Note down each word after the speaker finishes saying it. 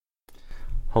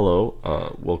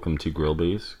Hello, welcome to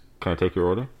Grillby's. Can I take your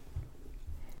order?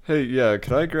 Hey, yeah,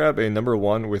 could I grab a number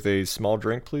one with a small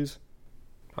drink, please?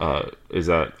 Is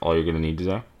that all you're gonna need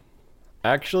today?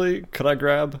 Actually, could I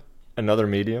grab another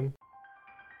medium?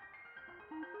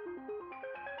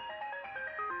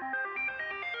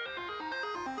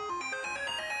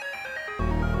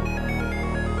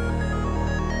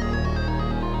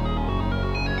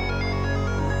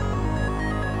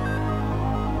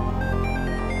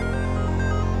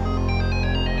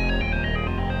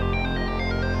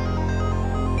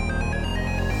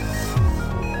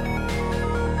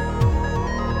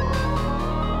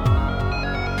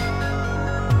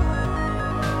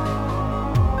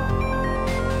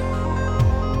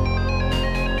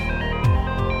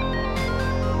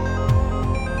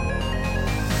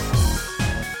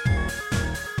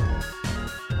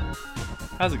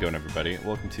 How's it going, everybody?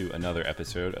 Welcome to another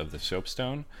episode of The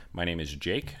Soapstone. My name is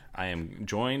Jake. I am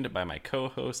joined by my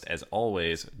co-host, as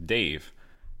always, Dave.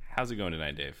 How's it going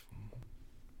tonight, Dave?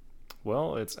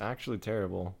 Well, it's actually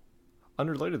terrible.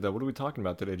 Unrelated, though, what are we talking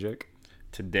about today, Jake?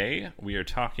 Today, we are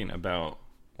talking about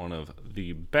one of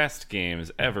the best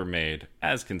games ever made,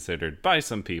 as considered by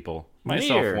some people.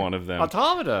 Myself, Nier. one of them.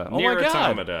 Automata! Oh Nier my god!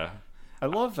 Automata. I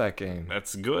love that game.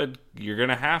 That's good. You're going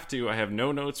to have to. I have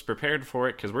no notes prepared for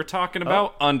it, because we're talking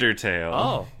about Undertale.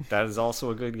 Oh, that is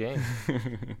also a good game.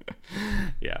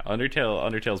 Yeah,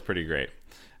 Undertale's pretty great.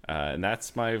 And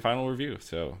that's my final review.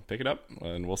 So pick it up,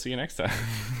 and we'll see you next time.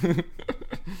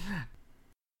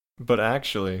 But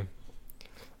actually,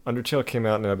 Undertale came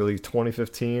out in, I believe,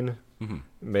 2015,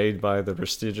 made by the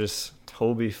prestigious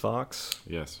Toby Fox.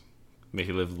 Yes. May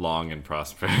he live long and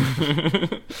prosper.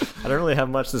 I don't really have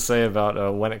much to say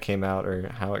about when it came out or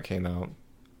how it came out.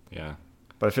 Yeah.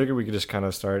 But I figured we could just kind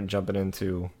of start jumping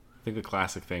into... I think the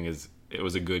classic thing is it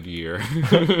was a good year.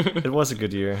 It was a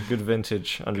good year. Good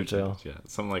vintage Undertale. Yeah,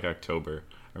 something like October.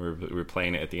 I remember we were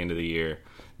playing it at the end of the year.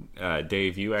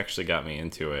 Dave, you actually got me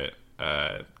into it.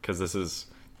 Because this is...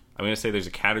 I'm going to say there's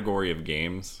a category of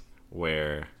games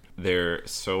where they're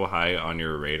so high on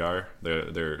your radar.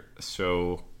 They're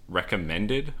so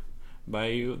recommended by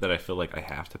you that I feel like I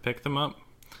have to pick them up,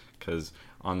 because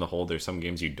on the whole there's some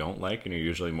games you don't like and you're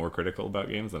usually more critical about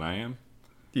games than I am.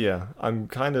 Yeah, I'm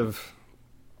kind of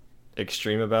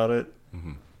extreme about it.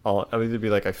 I'll either be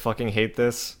like, I fucking hate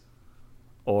this,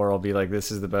 or I'll be like,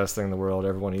 this is the best thing in the world,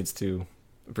 everyone needs to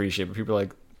appreciate it. But people are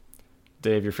like,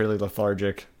 Dave, you're fairly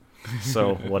lethargic,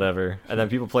 so whatever. And then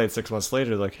people play it 6 months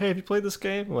later, like, hey, have you played this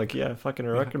game? I'm like, yeah, I fucking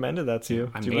recommended that to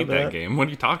you. I Do you made remember that game. What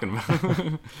are you talking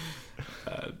about?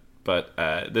 But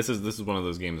this is one of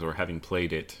those games where, having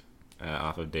played it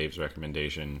off of Dave's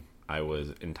recommendation, I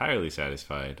was entirely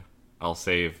satisfied. I'll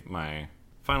save my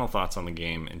final thoughts on the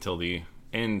game until the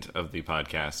end of the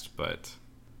podcast, but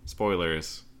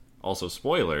spoilers, also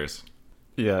spoilers.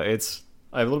 Yeah, I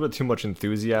have a little bit too much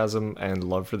enthusiasm and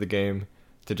love for the game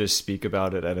to just speak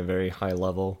about it at a very high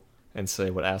level and say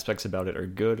what aspects about it are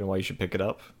good and why you should pick it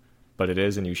up. But it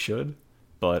is, and you should.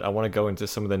 But I want to go into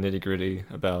some of the nitty-gritty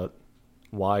about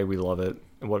why we love it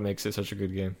and what makes it such a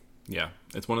good game. Yeah,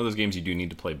 it's one of those games you do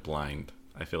need to play blind,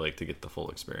 I feel like, to get the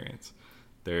full experience.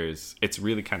 It's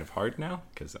really kind of hard now,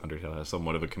 because Undertale has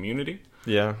somewhat of a community.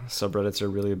 Yeah, subreddits are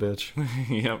really a bitch.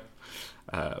 Yep.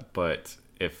 But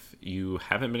if you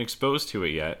haven't been exposed to it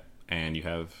yet, and you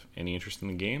have any interest in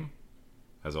the game,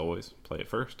 as always, play it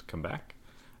first, come back.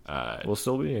 We'll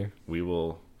still be here. We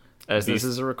will... As this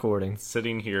is a recording.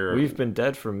 Sitting here... We've been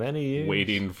dead for many years.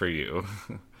 Waiting for you.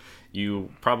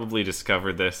 You probably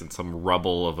discovered this in some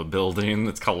rubble of a building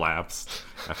that's collapsed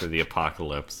after the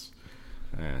apocalypse.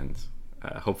 And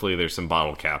hopefully there's some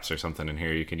bottle caps or something in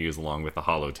here you can use along with the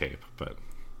holotape. But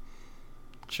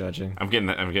judging. I'm getting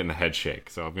the head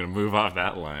shake, so I'm going to move off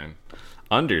that line.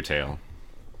 Undertale.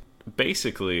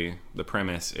 Basically, the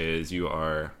premise is you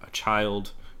are a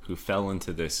child who fell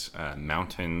into this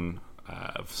mountain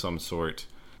of some sort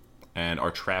and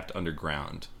are trapped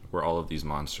underground where all of these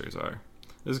monsters are.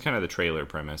 This is kind of the trailer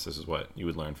premise. This is what you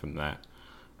would learn from that.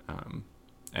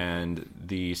 And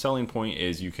the selling point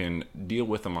is you can deal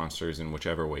with the monsters in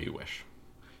whichever way you wish.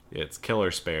 It's kill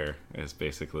or spare is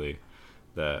basically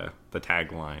the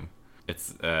tagline.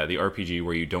 It's the RPG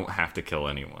where you don't have to kill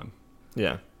anyone.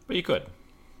 Yeah. But you could.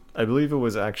 I believe it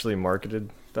was actually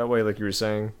marketed that way, like you were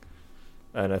saying.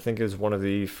 And I think it was one of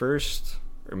the first,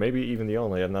 or maybe even the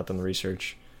only, I've not done the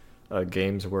research,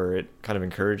 games where it kind of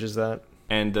encourages that.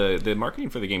 And the marketing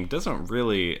for the game doesn't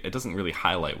really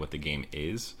highlight what the game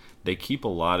is. They keep a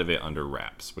lot of it under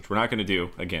wraps, which we're not going to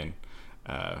do. Again,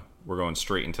 we're going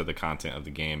straight into the content of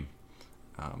the game,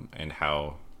 and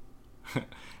how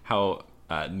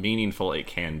meaningful it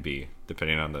can be,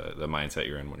 depending on the mindset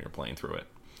you're in when you're playing through it.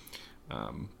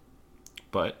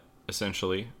 But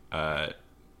essentially,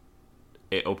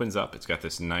 it opens up. It's got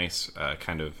this nice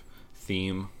kind of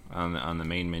theme on the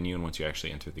main menu, and once you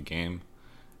actually enter the game.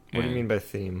 What do you mean by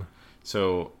theme?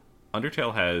 So,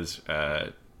 Undertale has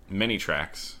many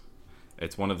tracks.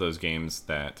 It's one of those games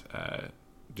that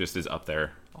just is up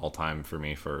there all time for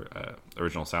me for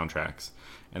original soundtracks.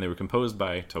 And they were composed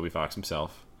by Toby Fox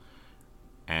himself.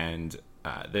 And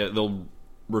they'll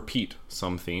repeat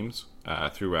some themes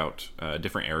throughout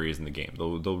different areas in the game.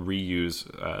 They'll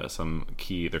reuse some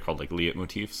key, they're called like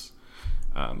leitmotifs,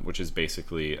 which is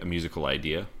basically a musical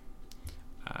idea.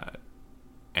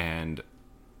 And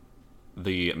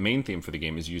the main theme for the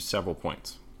game is used several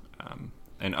points,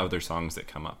 and other songs that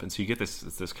come up. And so you get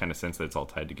this kind of sense that it's all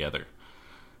tied together.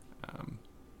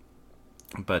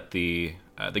 But the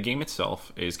game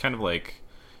itself is kind of like,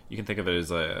 you can think of it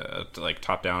as a like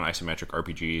top-down isometric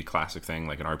RPG classic thing,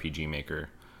 like an RPG Maker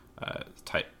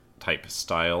type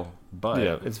style. But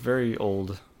yeah, it's very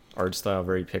old art style,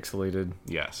 very pixelated.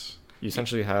 Yes, you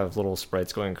essentially have little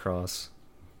sprites going across.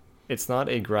 It's not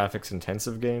a graphics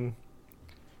intensive game,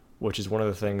 which is one of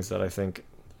the things that I think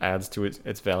adds to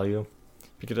its value,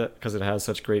 because it has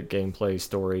such great gameplay,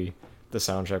 story, the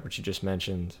soundtrack, which you just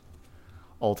mentioned,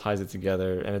 all ties it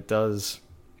together, and it does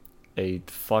a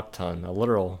fuck ton, a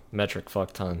literal metric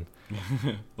fuck ton,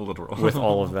 literal with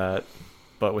all of that,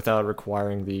 but without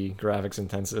requiring the graphics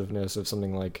intensiveness of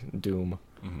something like Doom.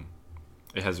 Mm-hmm.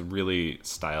 It has really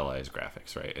stylized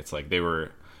graphics, right? It's like they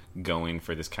were going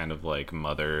for this kind of like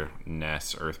Mother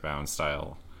Ness Earthbound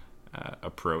style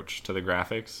approach to the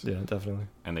graphics. Yeah, definitely.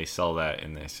 And they sell that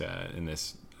in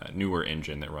this newer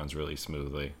engine that runs really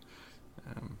smoothly,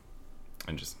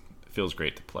 and just feels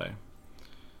great to play.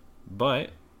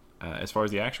 But as far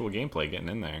as the actual gameplay getting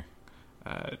in there,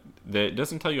 that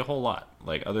doesn't tell you a whole lot.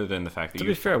 Like, other than the fact that to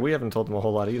be fair, we haven't told them a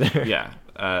whole lot either. Yeah.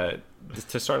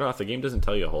 To start off, the game doesn't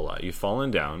tell you a whole lot. You've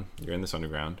fallen down. You're in this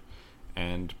underground,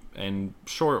 and in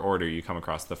short order, you come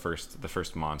across the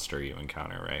first monster you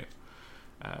encounter. Right.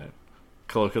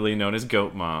 Colloquially known as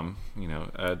Goat Mom. You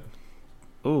know.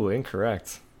 Ooh,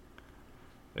 incorrect.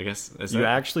 I guess you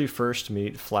actually first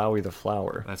meet Flowey the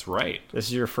Flower. That's right. This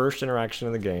is your first interaction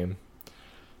in the game,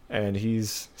 and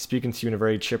he's speaking to you in a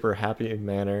very chipper, happy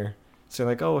manner, saying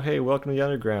like, "Oh, hey, welcome to the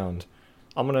underground.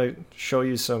 I'm gonna show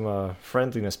you some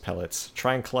friendliness pellets.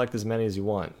 Try and collect as many as you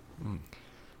want." Mm.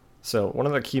 So one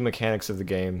of the key mechanics of the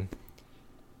game,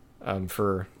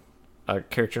 for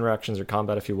character interactions or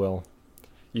combat, if you will,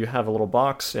 you have a little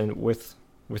box, and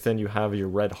within you have your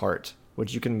red heart,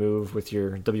 which you can move with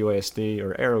your WASD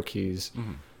or arrow keys.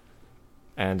 Mm-hmm.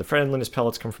 And the friendliness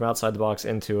pellets come from outside the box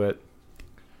into it.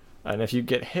 And if you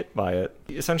get hit by it,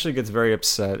 he essentially gets very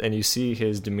upset, and you see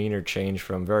his demeanor change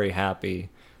from very happy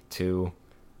to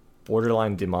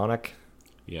borderline demonic.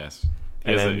 Yes.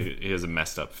 He has a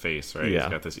messed up face, right? Yeah. He's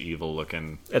got this evil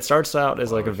looking... It starts out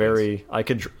as like a very...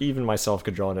 even myself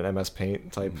could draw it in MS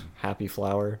Paint type happy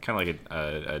flower. Kind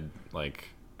of like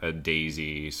a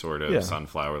daisy sort of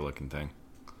sunflower looking thing.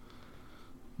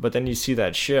 But then you see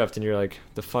that shift, and you're like,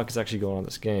 the fuck is actually going on in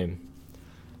this game?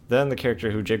 Then the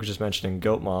character who Jake was just mentioning,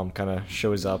 Goat Mom, kind of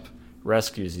shows up,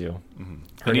 rescues you. Mm-hmm.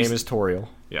 Her name is Toriel.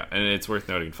 Yeah, and it's worth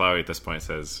noting, Flowey at this point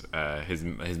says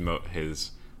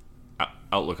his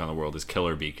outlook on the world is kill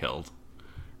or be killed.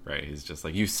 Right? He's just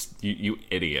like, you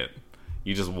idiot.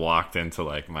 You just walked into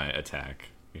like my attack.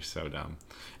 You're so dumb.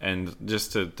 And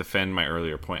just to defend my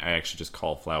earlier point, I actually just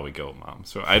call Flowey Goat Mom.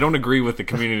 So I don't agree with the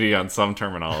community on some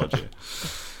terminology.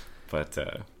 But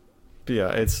yeah,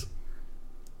 it's...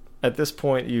 At this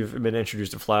point, you've been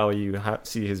introduced to Flowey. You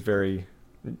see his very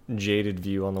jaded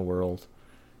view on the world.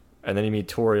 And then you meet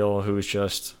Toriel, who is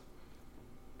just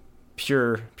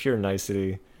pure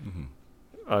nicety.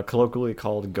 Mm-hmm. Colloquially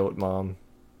called Goat Mom,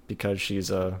 because she's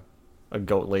a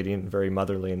goat lady and very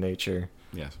motherly in nature.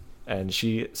 Yes. And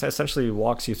she essentially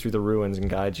walks you through the ruins and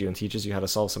guides you and teaches you how to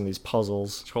solve some of these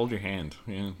puzzles. Hold your hand.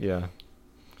 Yeah. Yeah.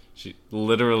 She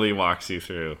literally walks you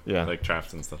through, yeah, like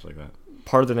traps and stuff like that.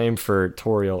 Part of the name for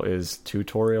Toriel is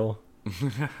tutorial,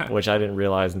 which I didn't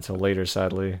realize until later,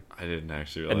 sadly. I didn't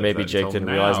actually realize. And maybe Jake didn't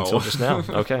realize until just now.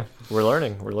 Okay, we're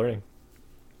learning.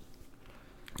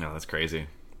 No, that's crazy.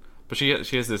 But she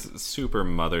has this super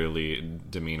motherly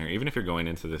demeanor, even if you're going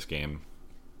into this game.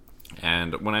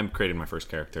 And when I created my first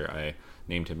character, I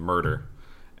named him Murder,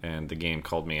 and the game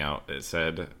called me out. It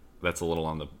said, "That's a little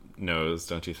on the nose,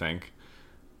 don't you think?"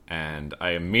 And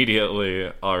I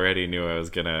immediately already knew I was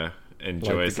gonna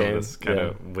enjoy some of this kind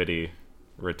of witty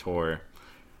retort.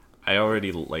 I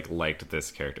already liked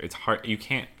this character. It's hard. You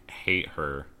can't hate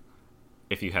her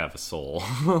if you have a soul.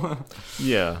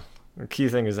 Yeah. The key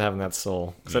thing is having that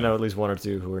soul. Because I Yeah. know at least one or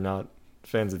two who are not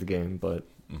fans of the game, but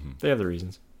they have their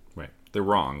reasons. Right. They're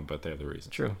wrong, but they have the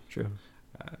reason. True.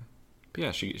 But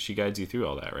yeah, she guides you through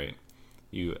all that, right?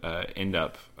 You end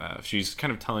up, she's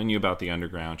kind of telling you about the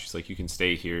underground. She's like, you can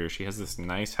stay here. She has this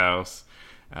nice house.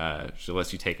 She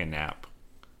lets you take a nap,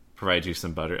 provides you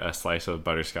a slice of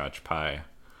butterscotch pie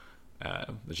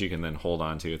that you can then hold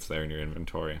on to. It's there in your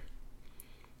inventory.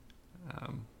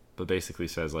 But basically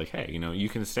says like, hey, you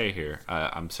can stay here.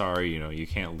 I'm sorry, you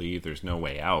can't leave. There's no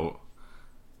way out.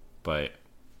 But,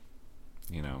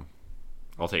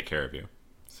 I'll take care of you.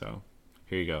 So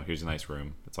here you go. Here's a nice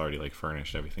room. It's already like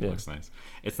furnished. Everything looks nice.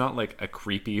 It's not like a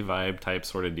creepy vibe type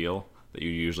sort of deal that you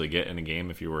usually get in a game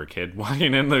if you were a kid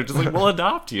walking in. They're just like, we'll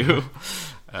adopt you.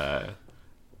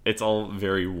 It's all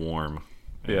very warm.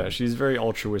 Yeah, she's very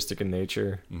altruistic in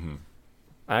nature. Mm-hmm.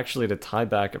 Actually, to tie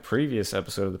back a previous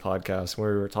episode of the podcast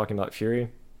where we were talking about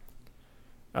Fury,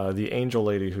 the angel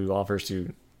lady who offers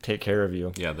to take care of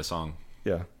you. Yeah, the song.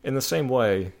 Yeah. In the same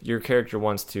way, your character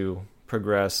wants to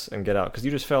progress and get out because you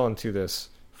just fell into this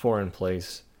foreign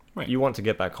place. Right. You want to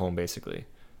get back home, basically.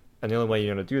 And the only way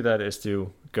you're going to do that is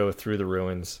to go through the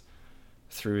ruins,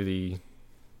 through the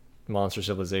monster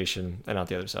civilization, and out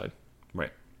the other side.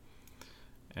 Right.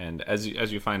 And as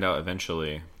you find out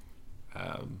eventually,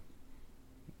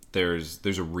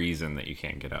 there's a reason that you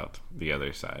can't get out the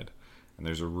other side. And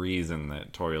there's a reason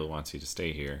that Toriel wants you to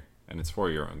stay here. And it's for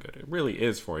your own good. It really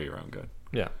is for your own good.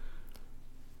 Yeah.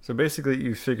 So basically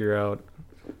you figure out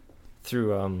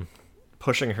through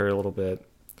pushing her a little bit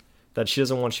that she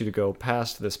doesn't want you to go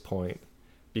past this point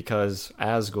because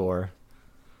Asgore,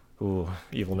 ooh,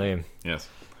 evil name, Yes.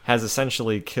 has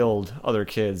essentially killed other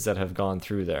kids that have gone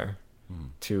through there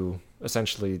to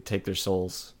essentially take their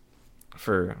souls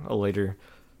for a later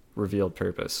revealed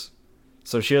purpose.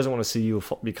 So she doesn't want to see you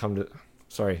fall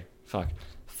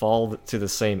to the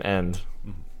same end.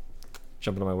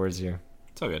 Jumping on my words here.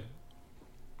 It's all good.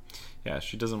 Yeah,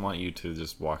 she doesn't want you to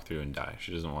just walk through and die.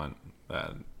 She doesn't want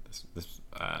this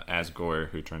Asgore,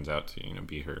 who turns out to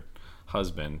be her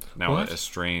husband, now What?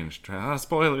 estranged.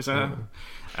 Spoilers.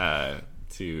 To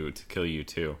kill you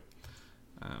too.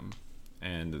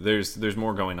 And there's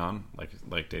more going on.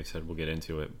 Like Dave said, we'll get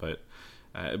into it, but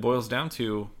it boils down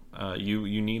to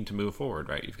you need to move forward,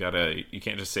 right? You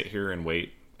can't just sit here and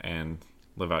wait and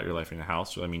live out your life in your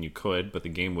house. I mean, you could, but the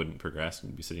game wouldn't progress and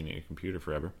you'd be sitting at your computer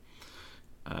forever.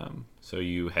 So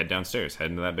you head downstairs, head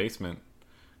into that basement,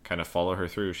 kind of follow her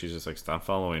through. She's just like, stop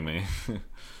following me.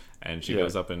 And she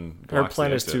goes up and her blocks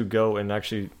plan the is exit. to go and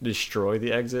actually destroy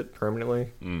the exit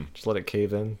permanently. Just let it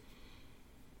cave in.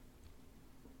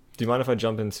 Do you mind if I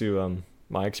jump into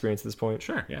my experience at this point?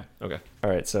 Sure, yeah. Okay. All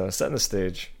right, so setting the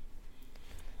stage.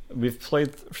 We've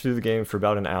played through the game for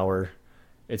about an hour.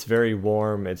 It's very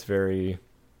warm, it's very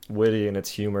witty in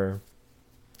its humor.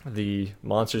 The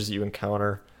monsters that you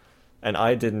encounter, and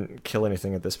I didn't kill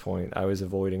anything at this point. I was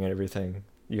avoiding everything.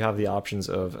 You have the options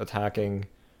of attacking,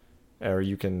 or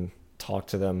you can talk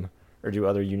to them, or do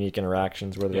other unique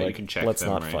interactions where they're Yeah, you like, can check let's them,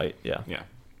 not right? fight. Yeah. Yeah.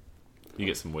 You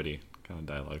get some witty kind of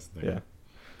dialogues there. Yeah.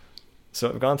 So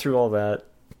I've gone through all that.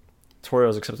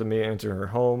 Toriel's accepted me into her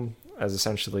home as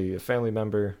essentially a family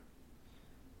member.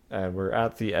 And we're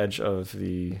at the edge of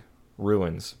the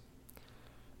ruins.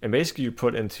 And basically you're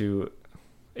put into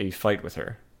a fight with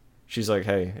her. She's like,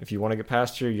 hey, if you want to get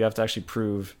past here, you have to actually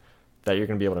prove that you're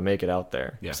going to be able to make it out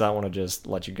there. Yeah. Because I don't want to just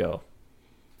let you go.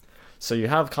 So you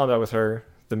have combat with her.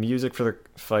 The music for the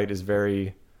fight is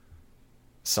very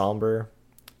somber.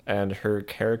 And her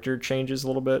character changes a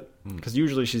little bit. Because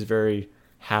usually she's very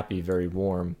happy, very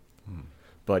warm.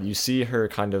 But you see her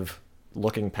kind of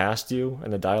looking past you.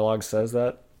 And the dialogue says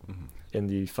that in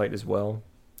the fight as well.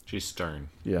 She's stern.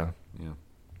 Yeah. Yeah.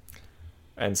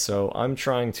 And so I'm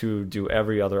trying to do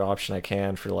every other option I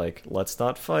can for like, let's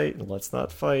not fight.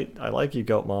 I like you,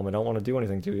 Goat Mom. I don't want to do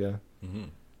anything to you. Mm-hmm.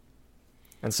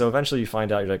 And so eventually you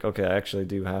find out, you're like, okay, I actually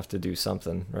do have to do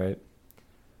something, right?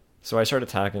 So I start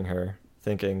attacking her,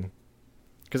 thinking,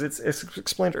 because it's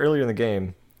explained earlier in the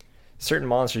game, certain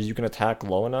monsters you can attack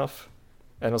low enough,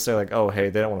 and it'll say like, oh, hey,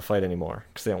 they don't want to fight anymore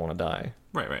because they don't want to die.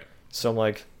 Right. So I'm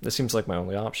like, this seems like my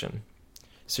only option.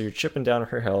 So you're chipping down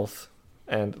her health,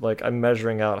 and like I'm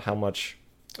measuring out how much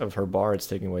of her bar it's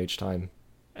taking away each time.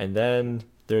 And then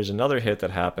there's another hit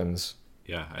that happens.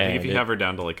 Yeah, I think if you have her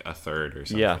down to like a third or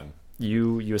something. Yeah,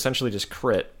 you essentially just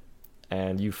crit,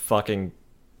 and you fucking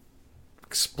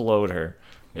explode her.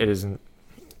 It is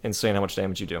insane how much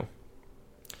damage you do.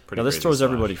 Pretty Now this crazy throws slash.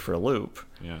 everybody for a loop.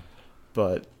 Yeah.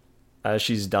 But as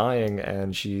she's dying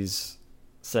and she's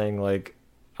saying like,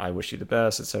 I wish you the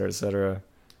best, etc., etc.,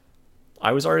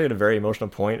 I was already at a very emotional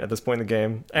point at this point in the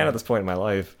game, and at this point in my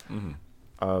life.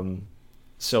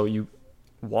 So you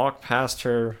walk past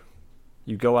her,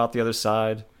 you go out the other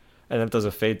side, and then it does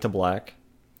a fade to black.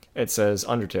 It says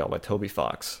Undertale by Toby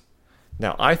Fox.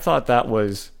 Now, I thought that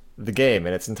was the game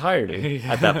in its entirety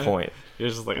at that point. You're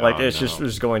just like, It's just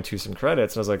was going to some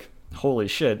credits, and I was like, holy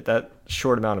shit, that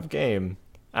short amount of game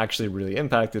actually really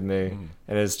impacted me,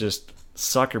 and it's just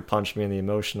sucker punched me in the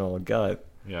emotional gut.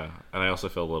 Yeah, and I also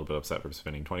feel a little bit upset for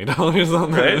spending $20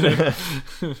 on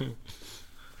that.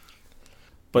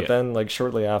 But then, like,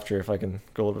 shortly after, if I can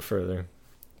go a little bit further,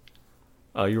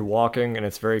 you're walking, and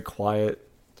it's very quiet.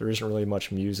 There isn't really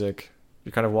much music.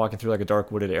 You're kind of walking through, like, a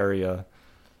dark wooded area,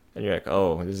 and you're like,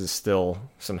 oh, this is still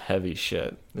some heavy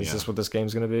shit. Is this what this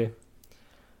game's going to be?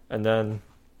 And then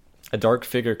a dark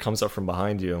figure comes up from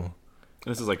behind you.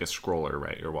 This is like a scroller,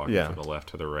 right? You're walking from the left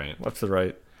to the right. Left to the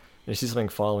right. And you see something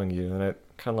following you, and it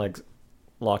kind of, like,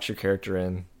 locks your character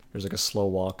in. There's, like, a slow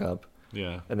walk up.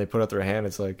 Yeah. And they put out their hand.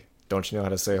 It's like, don't you know how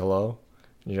to say hello?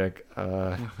 And you're like,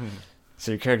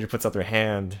 So your character puts out their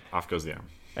hand. Off goes the arm.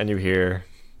 And you hear...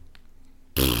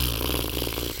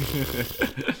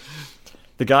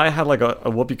 The guy had, like, a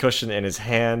whoopee cushion in his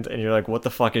hand, and you're like, what the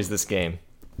fuck is this game?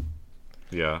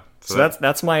 Yeah. So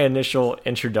that's my initial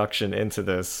introduction into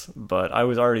this, but I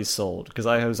was already sold, because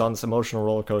I was on this emotional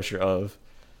roller coaster of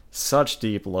such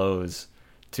deep lows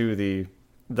to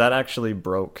that actually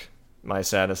broke my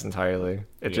sadness entirely.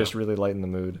 It just really lightened the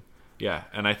mood. Yeah,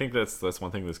 and I think that's one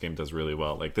thing this game does really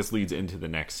well. Like, this leads into the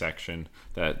next section.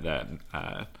 That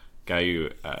guy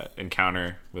you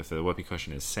encounter with the whoopee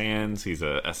cushion is Sans. He's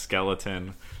a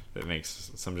skeleton that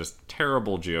makes some just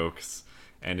terrible jokes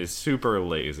and is super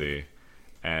lazy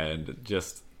and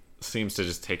just seems to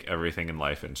just take everything in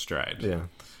life in stride. Yeah.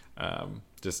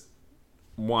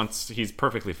 He's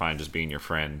perfectly fine just being your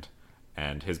friend.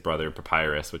 And his brother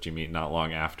Papyrus, which you meet not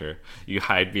long after, you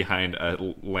hide behind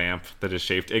a lamp that is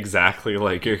shaped exactly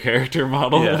like your character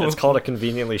model. Yeah, it's called a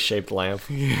conveniently shaped lamp.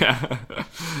 Yeah.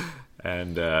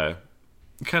 And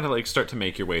kind of like start to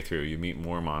make your way through. You meet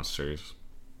more monsters.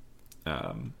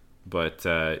 But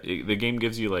the game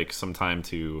gives you like some time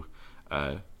to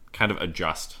kind of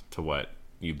adjust to what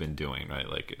you've been doing, right?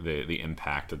 Like the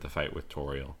impact of the fight with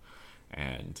Toriel,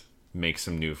 and make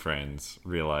some new friends,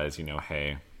 realize,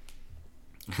 hey,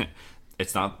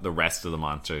 it's not the rest of the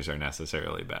monsters are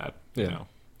necessarily bad. Yeah. You know,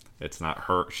 it's not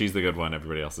her. She's the good one.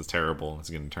 Everybody else is terrible. It's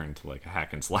going to turn to like a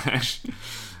hack and slash.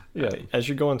 Yeah. As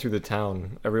you're going through the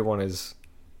town, everyone is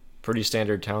pretty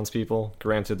standard townspeople.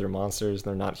 Granted, they're monsters.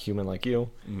 They're not human like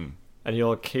you. Mm-hmm. And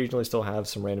you'll occasionally still have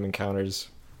some random encounters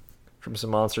from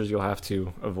some monsters you'll have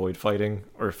to avoid fighting,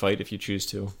 or fight if you choose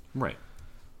to. Right.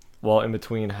 While in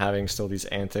between having still these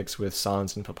antics with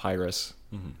Sans and Papyrus.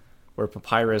 Mm-hmm. Where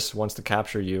Papyrus wants to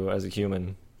capture you as a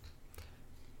human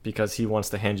because he wants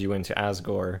to hand you into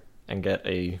Asgore and get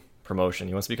a promotion.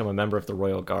 He wants to become a member of the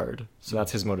Royal Guard. So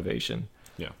that's his motivation.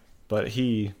 Yeah. But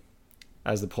he,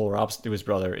 as the polar opposite to his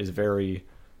brother, is very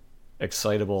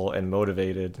excitable and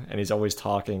motivated, and he's always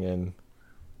talking in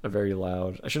a very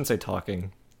loud... I shouldn't say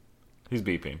talking. He's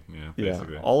beeping,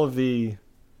 basically. Yeah. All of the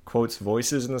quotes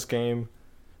voices in this game,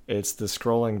 it's the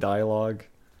scrolling dialogue,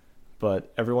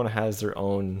 but everyone has their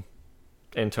own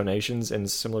intonations in a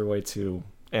similar way to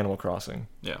Animal Crossing.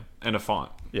 Yeah, and a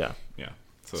font. Yeah. Yeah.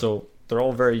 So they're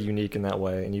all very unique in that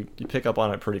way, and you pick up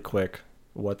on it pretty quick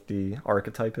what the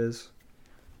archetype is.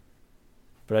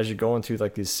 But as you go into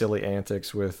like these silly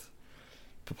antics with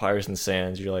Papyrus and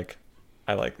Sans, you're like,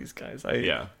 I like these guys.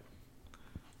 Yeah.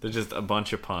 They're just a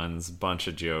bunch of puns, bunch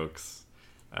of jokes,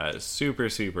 super,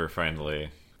 super friendly.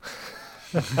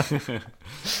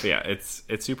 Yeah, it's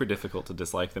super difficult to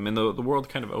dislike them, and the world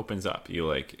kind of opens up.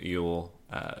 You'll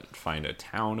find a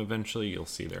town eventually. You'll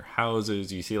see their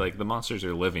houses. You see like the monsters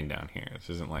are living down here. This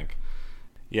isn't like,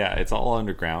 it's all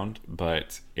underground,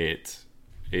 but it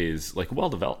is like well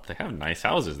developed. They have nice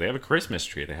houses. They have a Christmas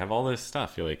tree. They have all this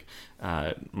stuff. You're like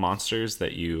monsters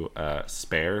that you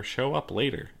spare show up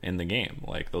later in the game.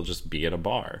 Like they'll just be at a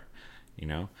bar,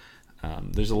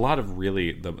 There's a lot of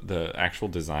really the actual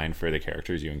design for the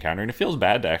characters you encounter, and it feels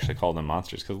bad to actually call them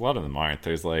monsters because a lot of them aren't.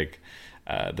 There's like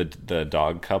the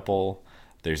dog couple,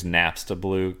 there's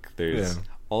Napstablook, there's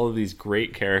all of these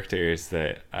great characters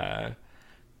that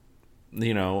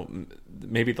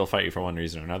maybe they'll fight you for one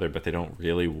reason or another, but they don't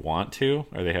really want to,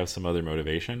 or they have some other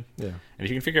motivation. Yeah, and if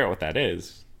you can figure out what that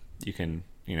is, you can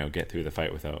get through the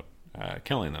fight without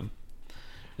killing them.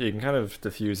 Yeah, you can kind of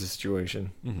diffuse the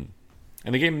situation. Mm-hmm.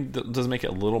 And the game does make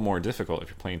it a little more difficult if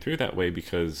you're playing through that way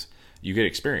because you get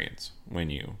experience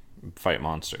when you fight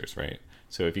monsters, right?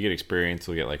 So if you get experience,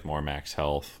 you'll get like more max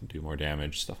health, do more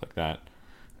damage, stuff like that.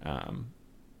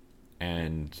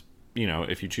 And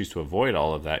if you choose to avoid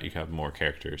all of that, you have more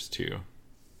characters to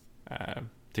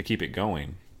keep it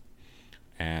going.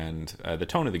 And the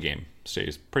tone of the game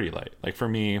stays pretty light. Like for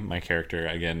me, my character,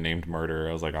 again, named Murder,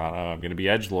 I was like, oh, I'm going to be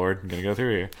edgelord. I'm going to go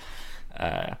through here.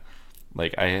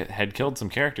 Like I had killed some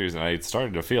characters and I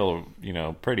started to feel,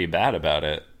 pretty bad about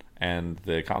it. And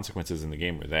the consequences in the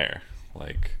game were there.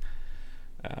 Like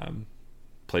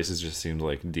places just seemed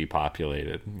like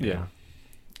depopulated. Yeah. Know?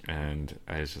 And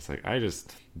I was just like, I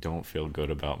just don't feel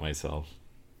good about myself.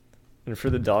 And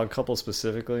for the dog couple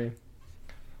specifically,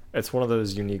 it's one of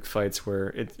those unique fights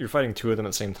where you're fighting two of them at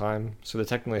the same time. So they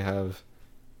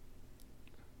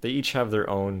each have their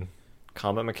own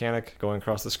combat mechanic going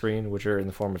across the screen, which are in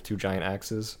the form of two giant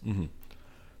axes. Mm-hmm.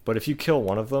 But if you kill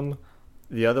one of them,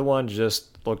 the other one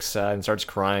just looks sad and starts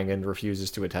crying and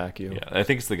refuses to attack you. Yeah, I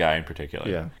think it's the guy in particular.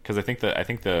 Yeah, because I think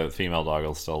the female dog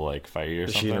will still like fight you or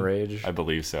something. Is she in a rage? I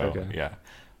believe so. Okay. Yeah,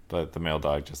 but the male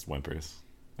dog just whimpers,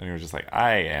 and you're just like,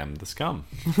 I am the scum.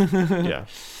 Yeah,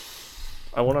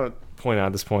 I want to point out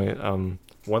at this point,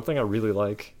 one thing I really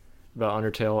like about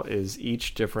Undertale is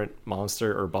each different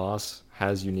monster or boss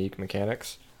has unique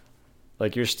mechanics.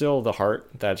 Like you're still the heart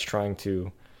that's trying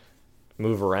to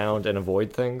move around and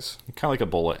avoid things. Kind of like a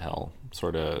bullet hell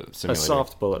sort of simulator. A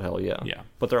soft bullet hell, yeah. Yeah.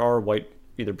 But there are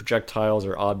either projectiles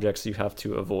or objects you have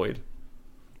to avoid.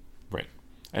 Right.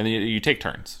 And you take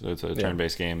turns. So it's a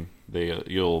turn-based game.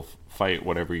 You'll fight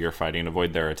whatever you're fighting,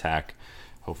 avoid their attack,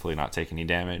 hopefully not take any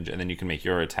damage, and then you can make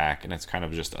your attack, and it's kind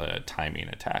of just a timing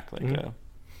attack, like a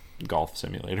golf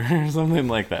simulator or something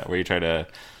like that, where you try to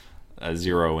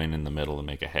zero in the middle and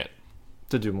make a hit.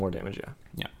 To do more damage, yeah.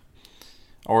 Yeah.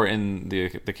 Or in the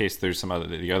case, there's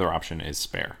the other option is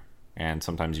spare. And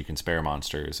sometimes you can spare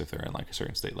monsters if they're in like a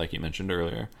certain state, like you mentioned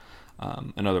earlier.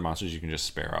 And other monsters you can just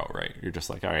spare outright. You're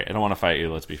just like, all right, I don't want to fight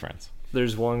you, let's be friends.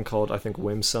 There's one called, I think,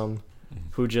 Whimsum,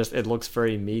 who it looks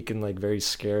very meek and like very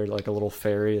scared, like a little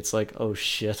fairy. It's like, oh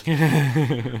shit.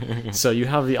 So you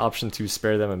have the option to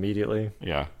spare them immediately.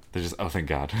 Yeah, they're just, oh thank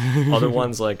God. Other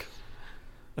ones, like,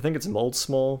 I think it's Mold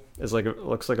Small, it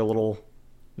looks like a little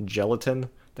gelatin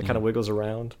that kind of wiggles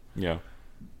around. Yeah.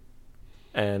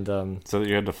 And so that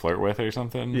you had to flirt with it or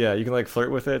something? Yeah, you can like flirt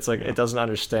with it. It's like it doesn't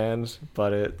understand,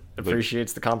 but it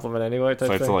appreciates the compliment anyway. So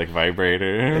it's like vibrate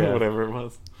or whatever it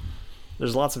was.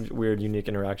 There's lots of weird, unique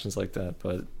interactions like that,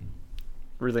 but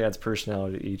really adds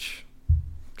personality to each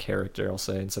character, I'll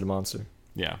say, instead of monster.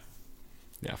 Yeah.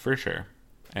 Yeah, for sure.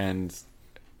 And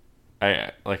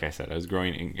like I said, as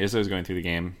I was going through the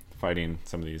game, fighting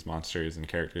some of these monsters and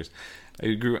characters,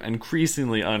 I grew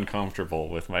increasingly uncomfortable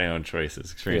with my own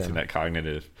choices, experiencing that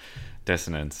cognitive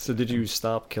dissonance. So did you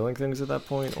stop killing things at that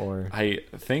point, or? I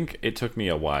think it took me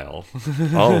a while.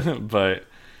 Oh. But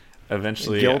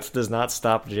eventually... Guilt does not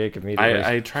stop Jake immediately.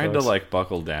 I tried to like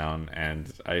buckle down,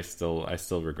 and I still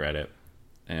regret it.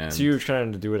 And so you were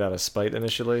trying to do it out of spite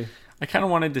initially? I kind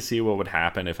of wanted to see what would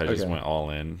happen if I just went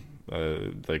all in,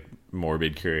 like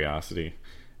morbid curiosity.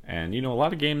 And a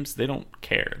lot of games, they don't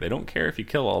care. They don't care if you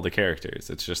kill all the characters.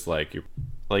 It's just like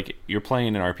you're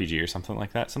playing an RPG or something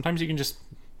like that. Sometimes you can just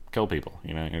kill people.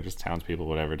 You're just townspeople,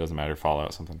 whatever. It doesn't matter.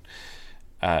 Fallout, something.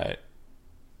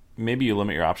 Maybe you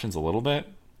limit your options a little bit,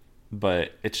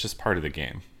 but it's just part of the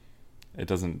game. It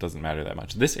doesn't matter that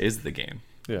much. This is the game.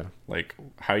 Yeah. Like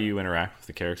how you interact with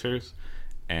the characters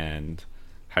and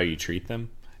how you treat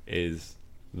them is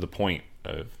the point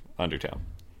of Undertale.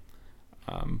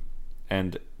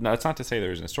 And that's not to say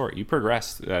there isn't a story. You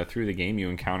progress through the game. You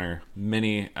encounter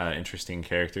many interesting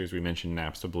characters. We mentioned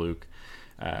Napstablook.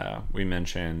 We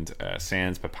mentioned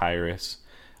Sans Papyrus.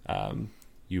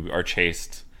 You are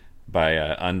chased by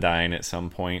Undyne at some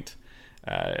point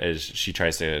as she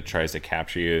tries to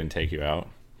capture you and take you out.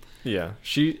 Yeah,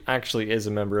 she actually is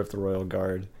a member of the Royal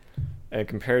Guard. And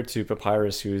compared to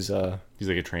Papyrus, who's... He's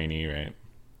like a trainee, right?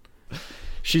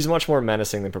 She's much more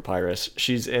menacing than Papyrus.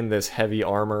 She's in this heavy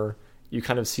armor. You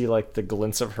kind of see like the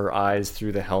glints of her eyes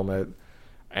through the helmet,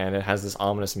 and it has this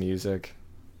ominous music.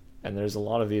 And there's a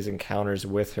lot of these encounters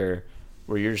with her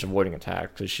where you're just avoiding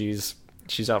attack because she's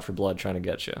out for blood trying to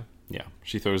get you. Yeah,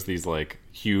 she throws these like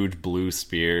huge blue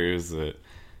spears that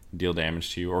deal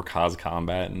damage to you or cause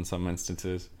combat in some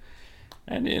instances.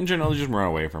 And in general, you just run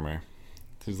away from her.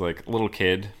 She's like a little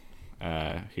kid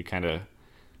who kind of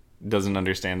doesn't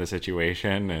understand the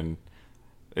situation and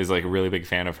is like a really big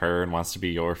fan of her and wants to be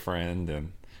your friend,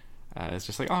 and it's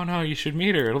just like, oh no, you should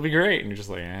meet her, it'll be great, and you're just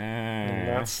like,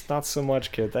 that's not so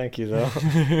much, kid, thank you though.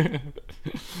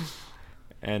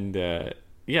 And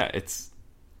it's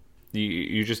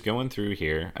you just going through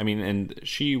here. I mean, and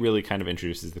she really kind of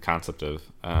introduces the concept of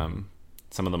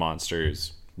some of the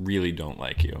monsters really don't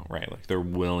like you, right? Like they're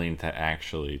willing to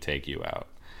actually take you out.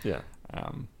 Yeah.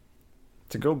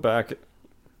 To go back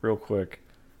real quick,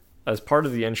 as part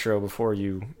of the intro before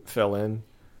you fell in,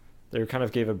 they kind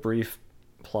of gave a brief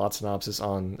plot synopsis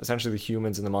on essentially the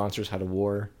humans and the monsters had a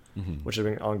war, which had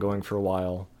been ongoing for a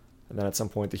while. And then at some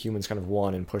point, the humans kind of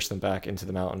won and pushed them back into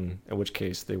the mountain, in which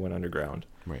case they went underground.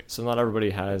 Right. So not everybody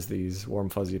has these warm,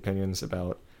 fuzzy opinions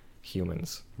about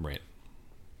humans. Right.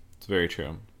 It's very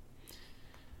true.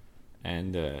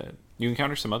 And you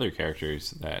encounter some other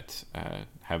characters that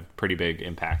have pretty big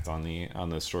impact on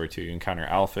the story too. You encounter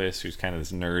Alphys, who's kind of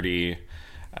this nerdy.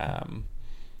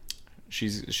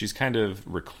 She's kind of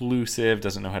reclusive,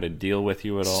 doesn't know how to deal with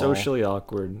you at all. Socially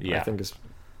awkward, yeah. I think is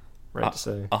right to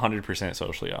say. 100%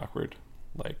 socially awkward.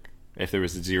 Like, if there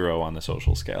was a 0 on the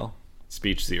social scale.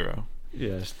 Speech 0.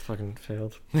 Yeah, just fucking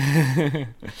failed.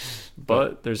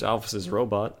 But there's Alphys's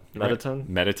robot, Metaton.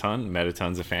 Right.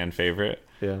 Metaton's a fan favorite.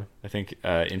 Yeah. I think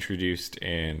introduced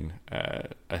in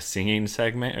a singing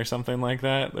segment or something like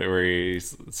that, where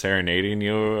he's serenading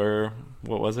you, or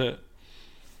what was it?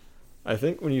 I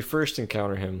think when you first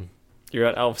encounter him, you're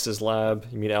at Alphys's lab,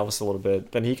 you meet Alphys a little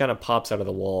bit, then he kind of pops out of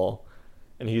the wall,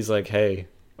 and he's like, hey,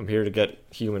 I'm here to get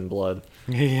human blood.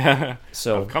 Yeah.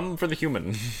 So I've come for the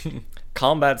human.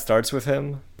 Combat starts with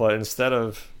him, but instead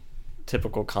of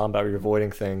typical combat where you're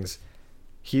avoiding things,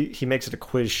 he makes it a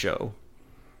quiz show.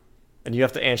 And you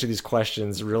have to answer these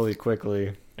questions really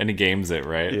quickly. And he games it,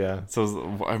 right? Yeah.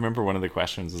 So I remember one of the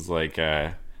questions was like,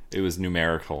 it was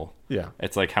numerical. Yeah.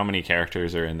 It's like how many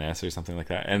characters are in this or something like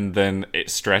that. And then it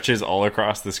stretches all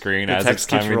across the screen The as text it's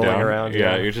keeps timing rolling down. around,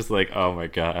 Yeah, yeah. you're just like, oh my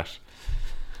gosh.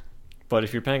 But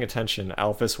if you're paying attention,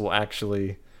 Alphys will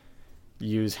actually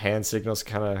use hand signals to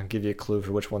kind of give you a clue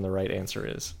for which one the right answer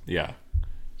is. Yeah.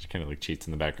 She kind of like cheats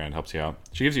in the background, helps you out.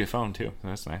 She gives you a phone too.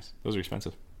 That's nice. Those are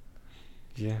expensive.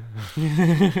 Yeah.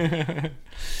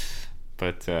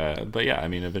 But yeah, I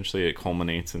mean, eventually it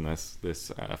culminates in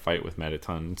this fight with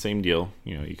Metaton. Same deal.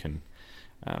 You know, you can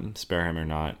spare him or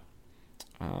not,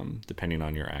 depending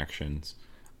on your actions.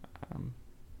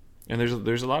 And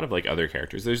there's a lot of like other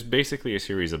characters. There's basically a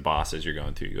series of bosses you're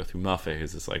going through. You go through Muffet,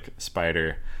 who's this like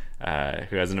spider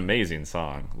who has an amazing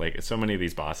song. Like so many of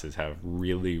these bosses have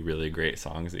really, really great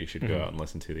songs that you should go out and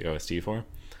listen to the OST for.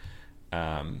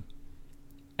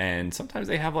 And sometimes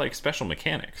they have like special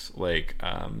mechanics. Like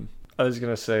I was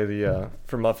going to say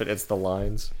for Muffet, it's the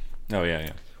lines. Oh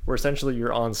yeah. Where essentially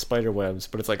you're on spider webs,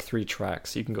 but it's like 3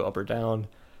 tracks. You can go up or down,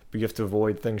 but you have to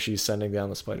avoid things she's sending down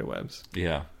the spider webs.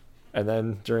 Yeah. And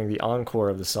then during the encore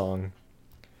of the song,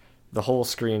 the whole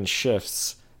screen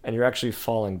shifts and you're actually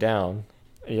falling down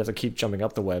and you have to keep jumping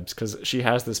up the webs because she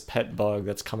has this pet bug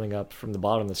that's coming up from the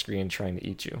bottom of the screen trying to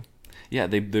eat you. Yeah,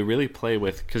 they really play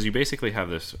with, because you basically have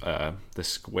this the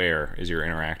square is your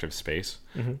interactive space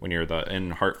when you're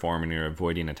in heart form and you're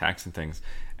avoiding attacks and things,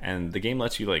 and the game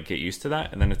lets you like get used to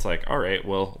that, and then it's like, all right,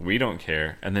 well, we don't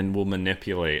care, and then we'll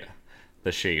manipulate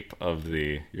the shape of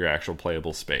your actual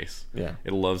playable space. Yeah,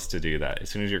 it loves to do that. As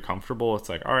soon as you're comfortable, it's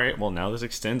like, all right, well, now this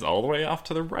extends all the way off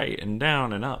to the right and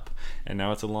down and up, and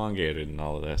now it's elongated and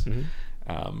all of this.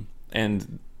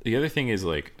 And the other thing is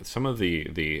like some of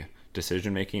the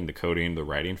decision making, the coding, the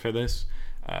writing for this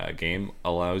game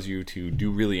allows you to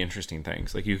do really interesting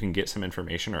things. Like you can get some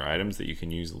information or items that you can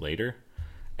use later.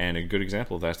 And a good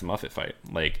example of that's the Muffet fight.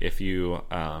 Like if you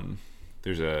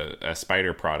there's a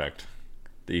spider product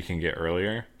that you can get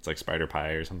earlier. It's like spider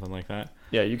pie or something like that.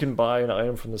 Yeah, you can buy an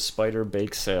item from the spider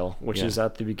bake sale, which is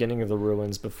at the beginning of the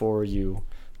ruins before you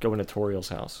go into Toriel's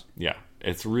house. Yeah,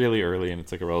 it's really early and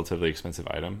it's like a relatively expensive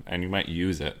item, and you might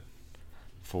use it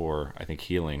for, I think,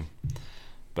 healing.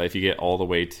 But if you get all the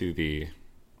way to the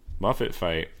Muffet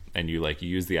fight and you like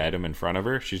use the item in front of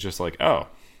her, she's just like, oh,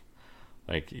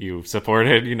 like you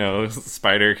supported,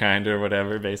 spider kind or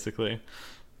whatever, basically.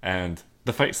 And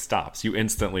the fight stops. You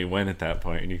instantly win at that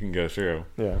point and you can go through.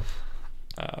 Yeah.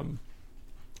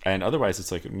 And otherwise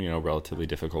it's like, relatively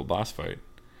difficult boss fight.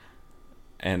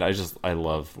 And I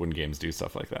love when games do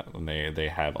stuff like that, when they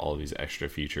have all these extra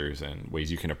features and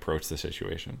ways you can approach the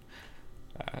situation.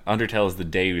 Undertale is the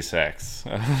Deus Ex.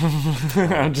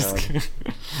 I'm just kidding.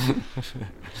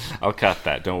 I'll cut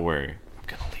that, don't worry. I'm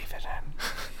gonna leave it in.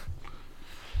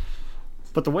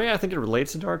 But the way I think it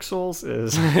relates to Dark Souls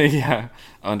is yeah,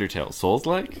 Undertale,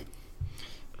 Souls-like.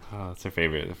 Oh, that's a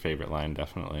favorite line,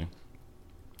 definitely.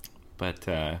 But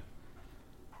yeah,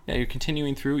 you're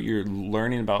continuing through. You're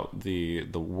learning about the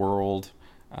world,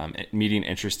 meeting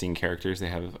interesting characters. They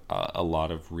have a lot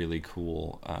of really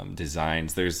cool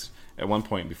designs. There's at one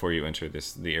point before you enter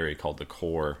the area called the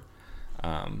core.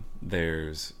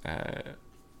 There's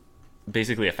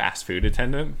basically a fast food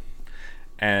attendant.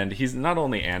 And he's not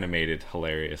only animated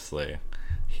hilariously,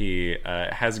 he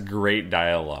has great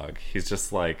dialogue. He's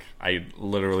just like, I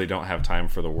literally don't have time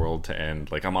for the world to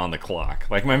end. Like, I'm on the clock.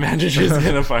 Like, my manager's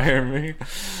gonna fire me.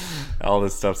 All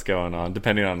this stuff's going on,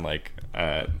 depending on, like,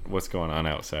 what's going on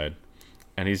outside.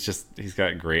 And he's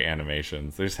got great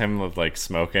animations. There's him with, like,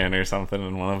 smoking or something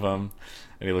in one of them.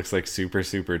 And he looks, like, super,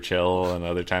 super chill. And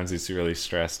other times he's really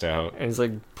stressed out. And he's,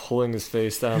 like, pulling his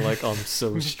face down like, I'm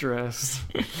so stressed.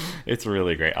 It's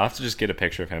really great. I'll have to just get a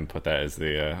picture of him, put that as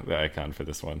the icon for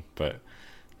this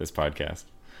this podcast.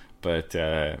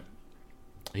 But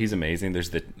he's amazing.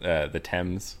 There's the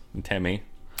Temmie.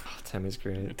 Oh, Temmie's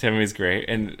great. Temmie's great.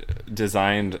 And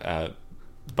designed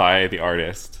by the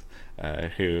artist,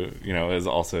 who, is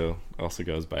also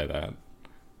goes by that.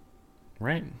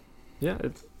 Right? Yeah,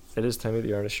 it is Temmie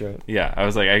the artist, right? Yeah, I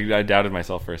was like, I doubted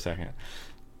myself for a second.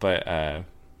 But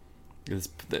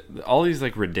all these,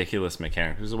 like, ridiculous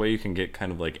mechanics. There's a way you can get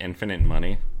kind of, like, infinite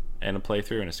money in a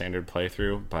playthrough, in a standard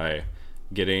playthrough, by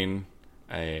getting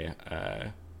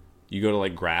you go to,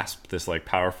 like, grasp this, like,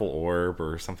 powerful orb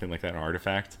or something like that, an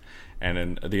artifact, and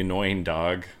then the annoying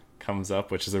dog comes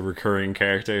up, which is a recurring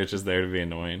character, which is there to be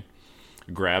annoying,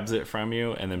 grabs it from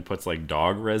you, and then puts, like,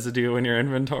 dog residue in your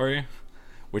inventory,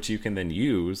 which you can then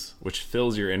use, which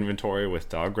fills your inventory with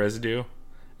dog residue,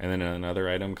 and then another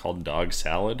item called dog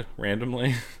salad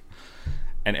randomly.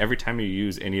 And every time you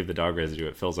use any of the dog residue,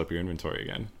 it fills up your inventory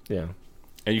again. Yeah.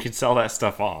 And you can sell that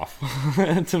stuff off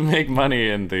to make money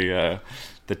in the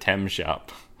Tem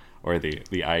shop, or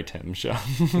the item shop.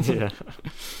 Yeah.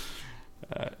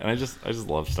 And I just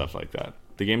love stuff like that.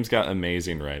 The game's got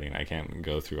amazing writing. I can't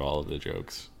go through all of the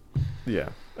jokes. Yeah.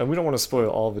 And we don't want to spoil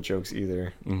all the jokes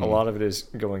either. Mm-hmm. A lot of it is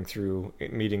going through,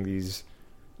 meeting these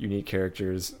unique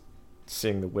characters,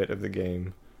 seeing the wit of the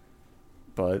game.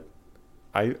 But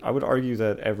I would argue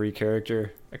that every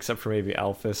character, except for maybe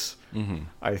Alphys, Mm-hmm.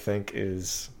 I think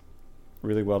is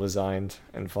really well designed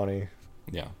and funny.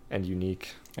 Yeah. And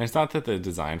unique. And it's not that the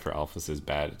design for Alphys is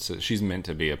bad. She's meant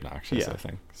to be obnoxious, Yeah. I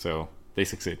think. So they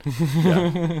succeed.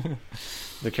 Yeah.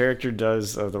 The character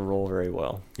does the role very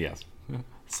well. Yes.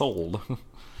 Sold.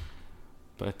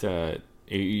 But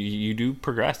you do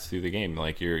progress through the game.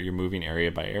 Like, you're moving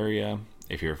area by area.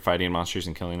 If you're fighting monsters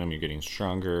and killing them, you're getting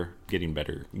stronger, getting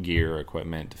better gear,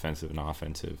 equipment, defensive and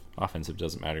offensive. Offensive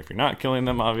doesn't matter if you're not killing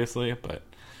them, obviously, but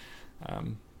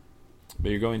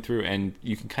you're going through, and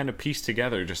you can kind of piece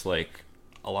together just, like,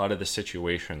 a lot of the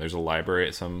situation. There's a library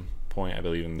at some point, I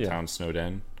believe, in the town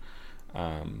Snowden,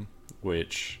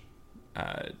 which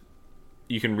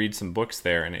you can read some books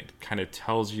there, and it kind of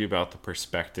tells you about the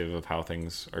perspective of how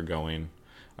things are going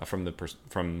from the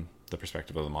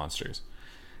perspective of the monsters.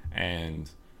 And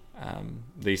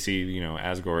they see,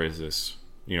 Asgore is this,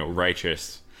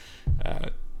 righteous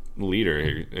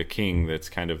leader, a king that's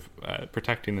kind of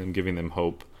protecting them, giving them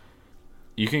hope.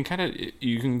 You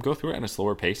can go through it at a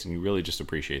slower pace, and you really just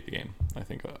appreciate the game, I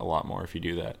think, a lot more if you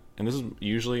do that. And this is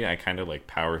usually, I kind of, like,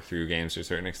 power through games to a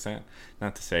certain extent.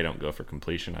 Not to say I don't go for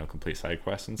completion. I'll complete side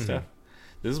quests and stuff.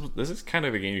 This is kind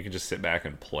of a game you can just sit back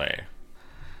and play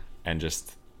and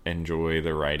just enjoy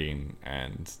the writing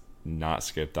and not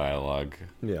skip dialogue.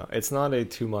 Yeah, it's not a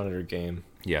 2-monitor game.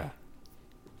 Yeah,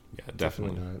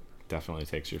 definitely not. Definitely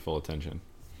takes your full attention.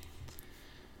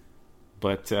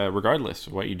 But regardless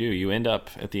of what you do, you end up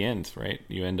at the end, right?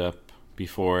 You end up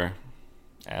before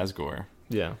Asgore.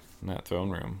 Yeah. In that throne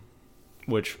room.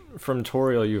 Which, from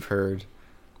Toriel, you've heard.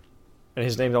 And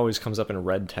his name always comes up in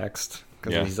red text,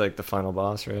 because he's, like, the final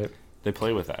boss, right? They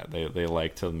play with that. They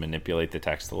like to manipulate the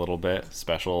text a little bit.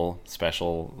 Special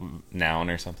noun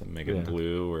or something. Make it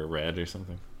blue or red or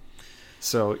something.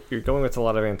 So you're going with a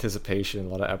lot of anticipation, a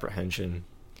lot of apprehension.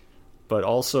 But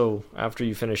also, after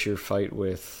you finish your fight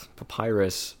with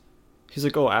Papyrus, he's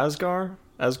like, oh, Asgore?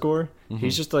 Mm-hmm.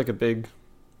 He's just like a big,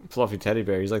 fluffy teddy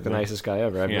bear. He's like the nicest guy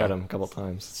ever. I've met him a couple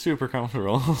times. Super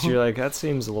comfortable. So you're like, that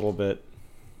seems a little bit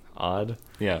odd.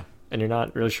 Yeah. And you're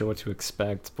not really sure what to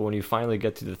expect. But when you finally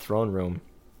get to the throne room,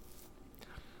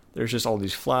 there's just all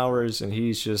these flowers, and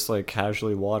he's just, like,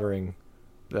 casually watering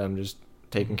them, just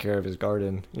taking care of his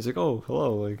garden. He's like, oh,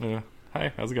 hello. Like, yeah.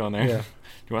 Hi, how's it going there? Yeah. Do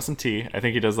you want some tea? I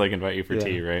think he does, like, invite you for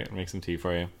tea, right? Make some tea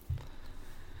for you.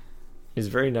 He's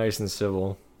very nice and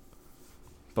civil.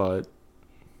 But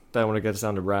then when it gets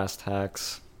down to brass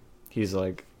tacks, he's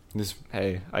like,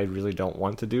 hey, I really don't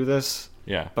want to do this.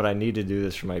 Yeah. But I need to do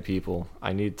this for my people.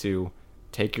 I need to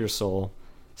take your soul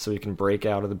so we can break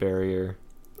out of the barrier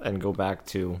and go back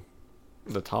to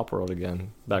the top world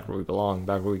again. Back where we belong.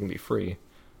 Back where we can be free.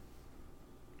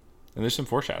 And there's some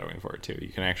foreshadowing for it, too. You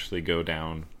can actually go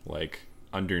down, like,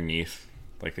 underneath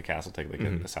like the castle, take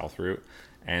like the south route,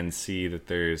 and see that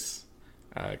there's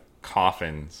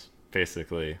coffins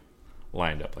basically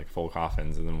lined up, like full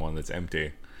coffins, and then one that's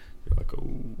empty. You're like,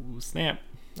 oh snap,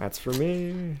 That's for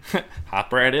me.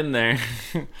 hop right in there.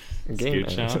 Game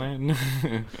Scooch on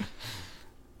in.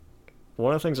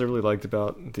 One of the things I really liked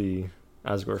about the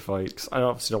Asgore fight, because I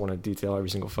obviously don't want to detail every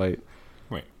single fight,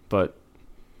 Right. but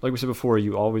like we said before,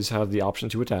 you always have the option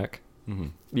to attack. Mm-hmm.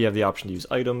 You have the option to use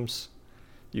items.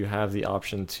 You have the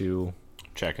option to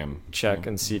Check him.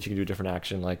 and see if you can do a different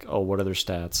action, like, oh, what are their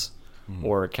stats?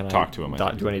 Or can Talk to him,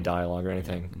 do any dialogue or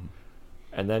anything?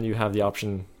 And then you have the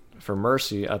option for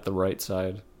mercy at the right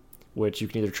side, which you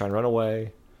can either try and run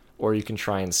away, or you can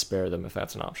try and spare them if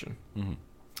that's an option.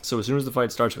 So as soon as the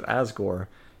fight starts with Asgore,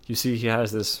 you see he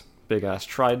has this big-ass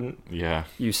trident. Yeah.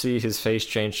 You see his face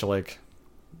change to, like,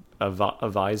 a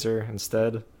visor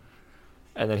instead.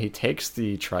 And then he takes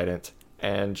the trident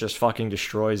and just fucking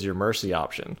destroys your mercy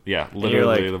option. Yeah, And you're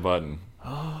literally like, the button.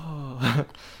 oh.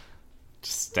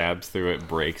 Just stabs through it,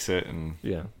 breaks it, and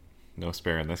Yeah. no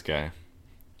sparing this guy.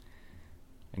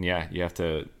 And yeah, you have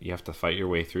to fight your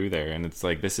way through there, and it's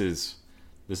like this is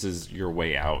your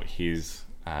way out. He's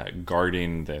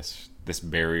guarding this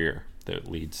barrier that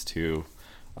leads to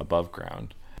above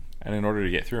ground, and in order to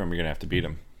get through him, you're gonna have to beat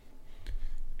him.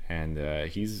 And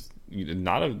he's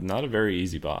not a very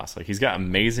easy boss. Like, he's got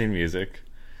amazing music.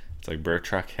 It's like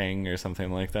Bertracheng or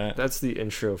something like that. That's the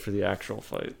intro for the actual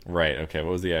fight. Right. Okay. What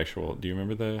was the actual? Do you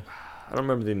remember the? I don't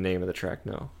remember the name of the track,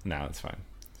 no. No, it's fine.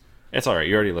 It's all right.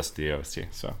 You already listened to the OST,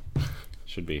 so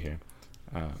should be here.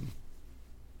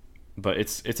 But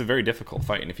it's a very difficult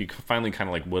fight, and if you finally kind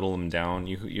of like whittle him down,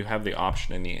 you have the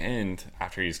option in the end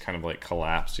after he's kind of like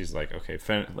collapsed. He's like, okay,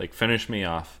 finish me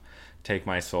off, take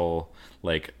my soul,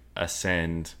 like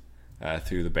ascend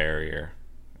through the barrier,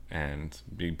 and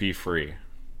be free.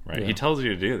 Right? Yeah. He tells you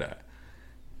to do that,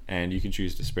 and you can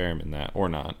choose to spare him in that or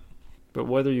not. But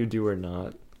whether you do or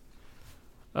not,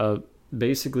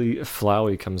 basically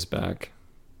Flowey comes back.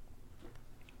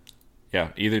 Yeah,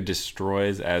 either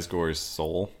destroys Asgore's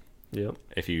soul. Yep.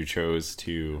 If you chose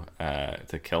to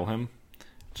kill him,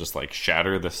 just like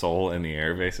shatter the soul in the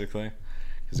air, basically.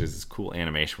 Because there's this cool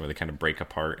animation where they kind of break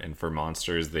apart, and for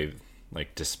monsters they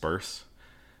like disperse.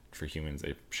 For humans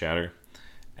they shatter,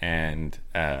 and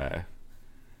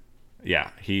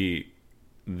yeah, he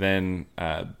then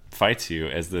fights you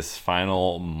as this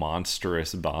final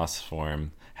monstrous boss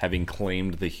form, having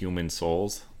claimed the human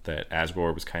souls that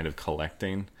Asgore was kind of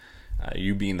collecting.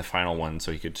 You being the final one,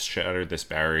 so he could shatter this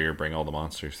barrier, bring all the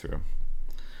monsters through.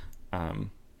 And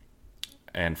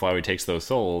Flowey takes those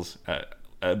souls,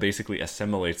 basically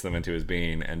assimilates them into his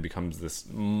being, and becomes this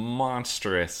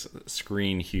monstrous,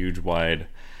 screen huge wide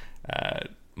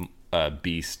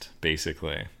beast,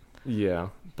 basically. Yeah,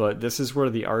 but this is where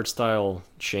the art style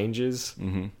changes.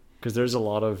 Because there's a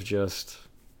lot of just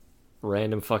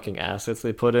random fucking assets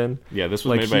they put in. Yeah, this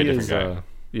was made by a different guy.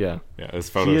 Yeah, it's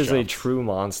he Photoshop. is a true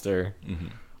monster,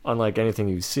 unlike anything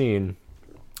you've seen.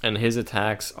 And his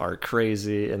attacks are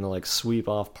crazy, and they like sweep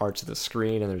off parts of the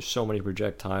screen, and there's so many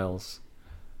projectiles.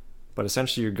 But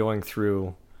essentially, you're going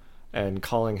through and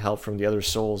calling help from the other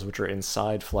souls, which are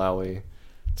inside Flowey,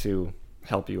 to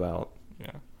help you out.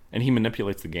 Yeah, and he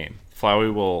manipulates the game.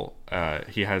 Flowey will.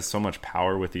 He has so much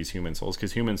power with these human souls,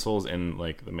 because human souls in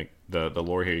like the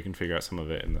lore here, you can figure out some of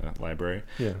it in the library.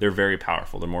 Yeah. They're very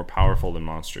powerful. They're more powerful than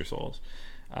monster souls.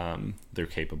 They're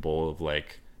capable of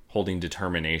like holding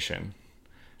determination,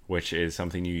 which is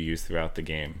something you use throughout the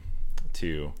game.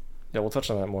 To Yeah, we'll touch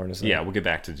on that more in a second. yeah, we'll get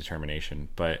back to determination,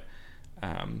 but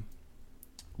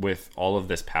with all of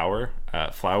this power,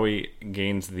 Flowey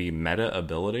gains the meta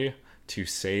ability to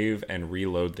save and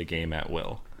reload the game at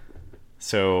will.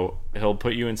 So he'll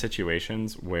put you in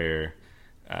situations where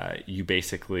you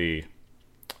basically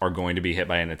are going to be hit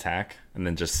by an attack, and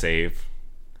then just save,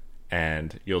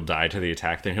 and you'll die to the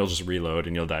attack. Then he'll just reload,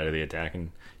 and you'll die to the attack.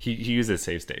 And he uses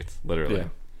save states, literally. Yeah.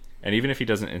 And even if he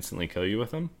doesn't instantly kill you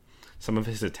with them, some of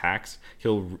his attacks,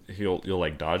 you'll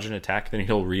like dodge an attack, then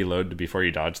he'll reload before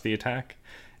you dodge the attack,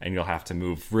 and you'll have to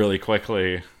move really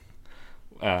quickly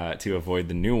to avoid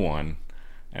the new one.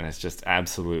 And it's just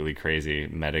absolutely crazy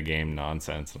metagame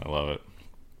nonsense, and I love it.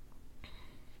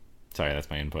 Sorry, that's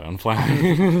my input on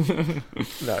Flowey.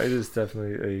 No, it is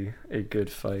definitely a good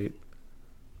fight.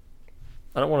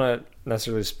 I don't want to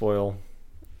necessarily spoil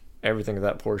everything of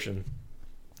that portion.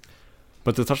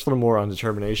 But to touch a little more on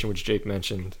determination, which Jake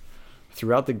mentioned,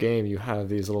 throughout the game you have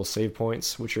these little save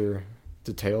points, which are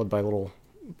detailed by little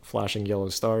flashing yellow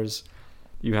stars.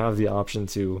 You have the option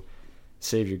to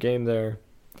save your game there.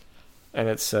 And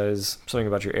it says something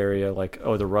about your area, like,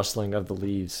 oh, the rustling of the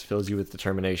leaves fills you with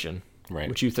determination. Right.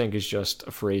 which you think is just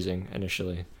a phrasing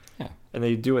initially. Yeah. And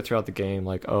they do it throughout the game,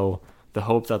 like, oh, the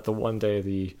hope that the one day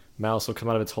the mouse will come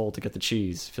out of its hole to get the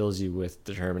cheese fills you with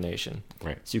determination.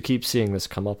 Right. So you keep seeing this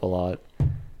come up a lot,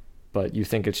 but you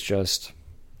think it's just...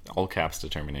 All caps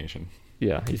determination.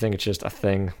 Yeah, you think it's just a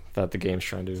thing that the game's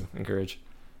trying to encourage.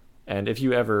 And if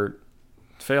you ever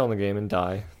fail in the game and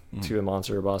die to a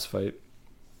monster or boss fight,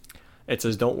 it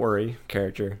says, don't worry,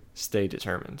 character, stay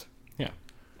determined. Yeah.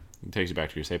 It takes you back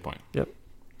to your save point. Yep.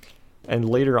 And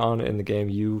later on in the game,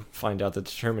 you find out that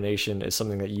determination is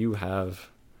something that you have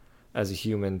as a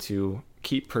human to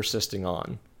keep persisting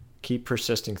on, keep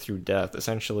persisting through death.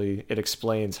 Essentially, it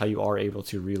explains how you are able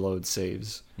to reload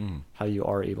saves, how you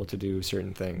are able to do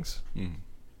certain things.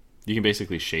 You can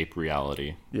basically shape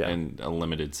reality Yeah. in a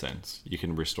limited sense. You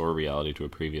can restore reality to a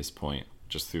previous point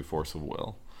just through force of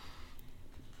will.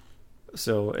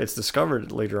 So it's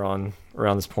discovered later on,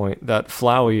 around this point, that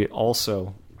Flowey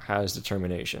also has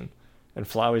determination. And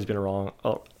Flowey's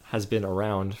has been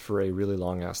around for a really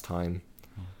long-ass time.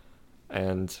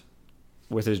 And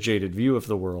with his jaded view of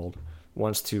the world,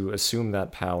 wants to assume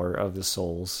that power of the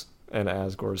souls and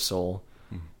Asgore's soul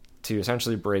to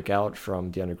essentially break out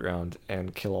from the underground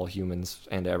and kill all humans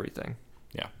and everything.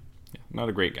 Yeah. Not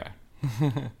a great guy.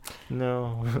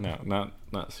 No. No,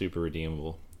 not super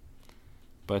redeemable.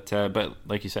 But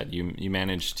like you said, you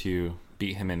managed to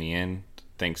beat him in the end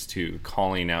thanks to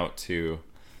calling out to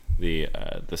the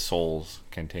souls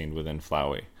contained within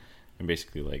Flowey, and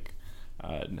basically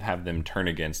have them turn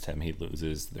against him. He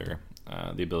loses their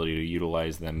the ability to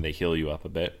utilize them. They heal you up a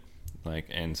bit, like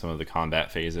in some of the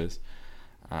combat phases,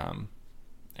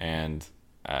 and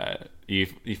you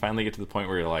finally get to the point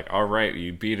where you're like, all right,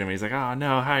 you beat him. He's like, oh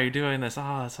no, how are you doing this?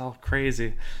 Oh, it's all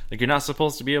crazy. Like, you're not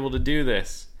supposed to be able to do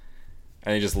this.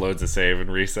 And he just loads a save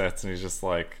and resets, and he's just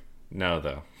like, no,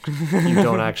 though. You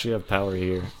don't actually have power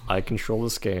here. I control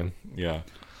this game. Yeah.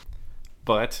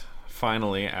 But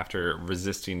finally, after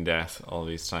resisting death all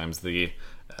these times, the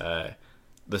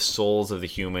souls of the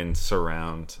humans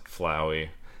surround Flowey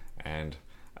and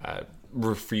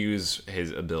refuse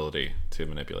his ability to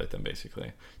manipulate them,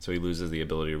 basically. So he loses the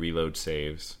ability to reload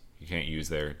saves. You can't use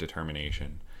their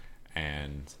determination.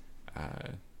 And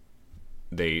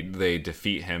they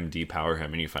defeat him, depower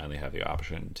him, and you finally have the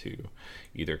option to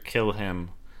either kill him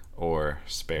or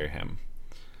spare him.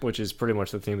 Which is pretty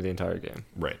much the theme of the entire game.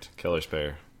 Right. Kill or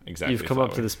spare. Exactly. You've come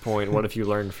up to this point. What if you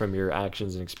learned from your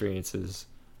actions and experiences?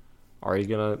 Are you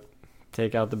going to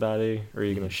take out the baddie, or are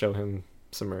you going to show him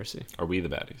some mercy? Are we the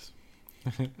baddies?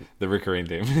 The recurring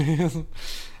theme.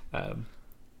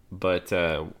 But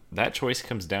that choice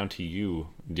comes down to you,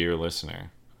 dear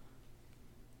listener,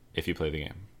 if you play the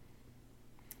game.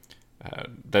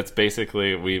 That's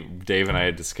basically, Dave and I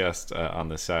had discussed on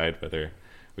the side whether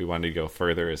we wanted to go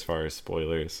further as far as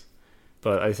spoilers.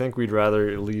 But I think we'd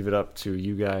rather leave it up to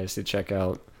you guys to check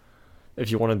out if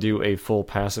you want to do a full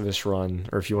pacifist run,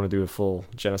 or if you want to do a full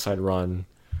genocide run.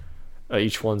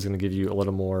 Each one's going to give you a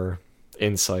little more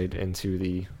insight into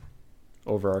the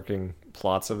overarching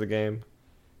plots of the game,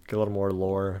 get a little more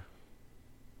lore.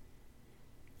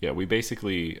 Yeah, we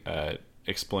basically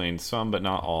explained some but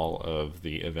not all of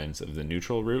the events of the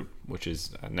neutral route, which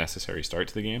is a necessary start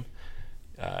to the game.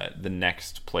 The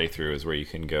next playthrough is where you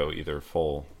can go either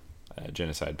full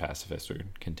genocide pacifist or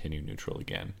continue neutral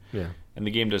again. Yeah. And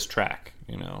the game does track,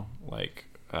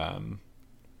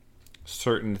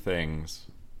 certain things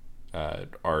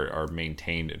are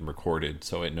maintained and recorded,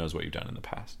 so it knows what you've done in the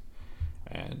past.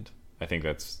 And I think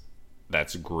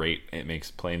that's great. It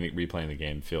makes replaying the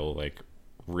game feel like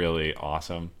really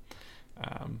awesome.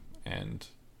 And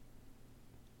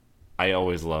I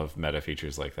always love meta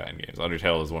features like that in games.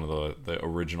 Undertale is one of the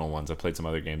original ones. I played some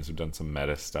other games who've done some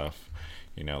meta stuff,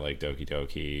 like Doki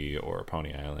Doki or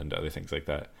Pony Island, other things like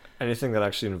that. Anything that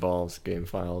actually involves game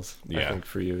files, Yeah. I think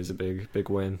for you is a big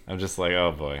win. I'm just like,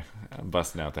 oh boy, I'm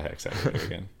busting out the hex editor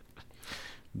again.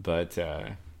 But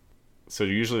so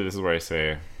usually this is where I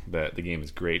say that the game is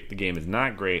great. The game is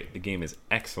not great. The game is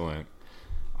excellent.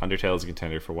 Undertale is a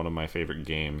contender for one of my favorite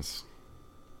games.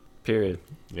 Period.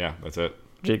 Yeah, that's it.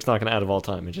 Jake's not going to add of all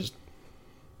time. It's just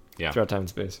Yeah, throughout time and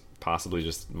space. possibly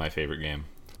just my favorite game.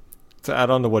 To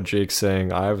add on to what Jake's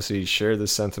saying, I obviously share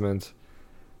this sentiment.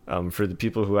 For the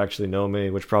people who actually know me,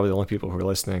 which probably the only people who are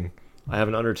listening, I have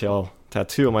an Undertale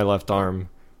tattoo on my left arm,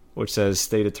 which says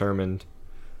 "Stay Determined,"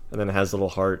 and then it has a little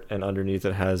heart, and underneath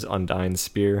it has Undyne's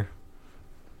spear.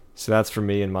 So that's for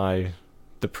me and my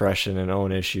depression and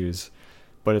own issues,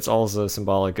 but it's also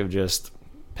symbolic of just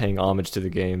paying homage to the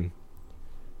game.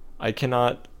 I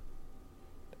cannot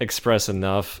express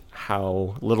enough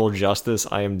how little justice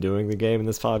I am doing the game in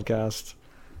this podcast.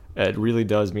 It really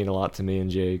does mean a lot to me and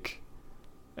Jake,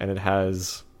 and it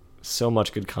has so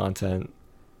much good content.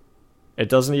 You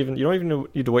don't even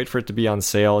need to wait for it to be on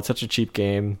sale. It's such a cheap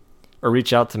game. Or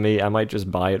reach out to me. I might just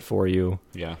buy it for you.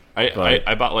 Yeah.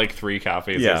 I bought like 3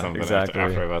 copies or something exactly.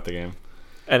 after I bought the game.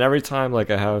 And every time like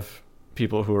I have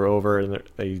people who are over and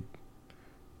they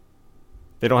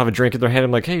don't have a drink in their hand,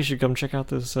 I'm like, hey, you should come check out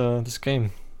this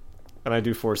game. And I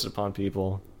do force it upon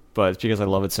people. But it's because I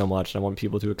love it so much and I want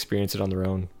people to experience it on their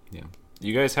own. Yeah.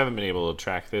 You guys haven't been able to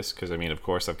track this because, I mean, of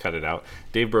course, I've cut it out.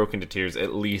 Dave broke into tears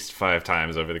at least 5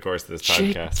 times over the course of this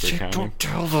podcast. Shit, don't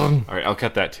tell them. All right, I'll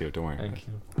cut that too. Don't worry. Thank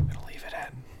you. I'm going to leave it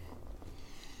in.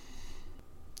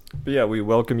 But yeah, we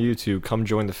welcome you to come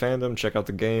join the fandom, check out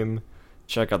the game,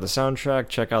 check out the soundtrack,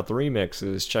 check out the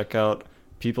remixes, check out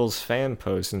people's fan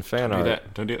posts and fan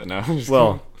art. Don't do that. No.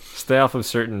 Well, stay off of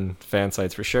certain fan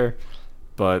sites for sure,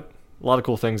 but a lot of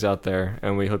cool things out there,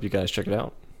 and we hope you guys check it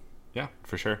out. Yeah,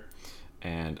 for sure.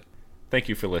 And thank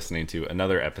you for listening to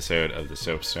another episode of The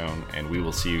Soapstone, and we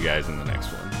will see you guys in the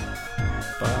next one.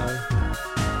 Bye.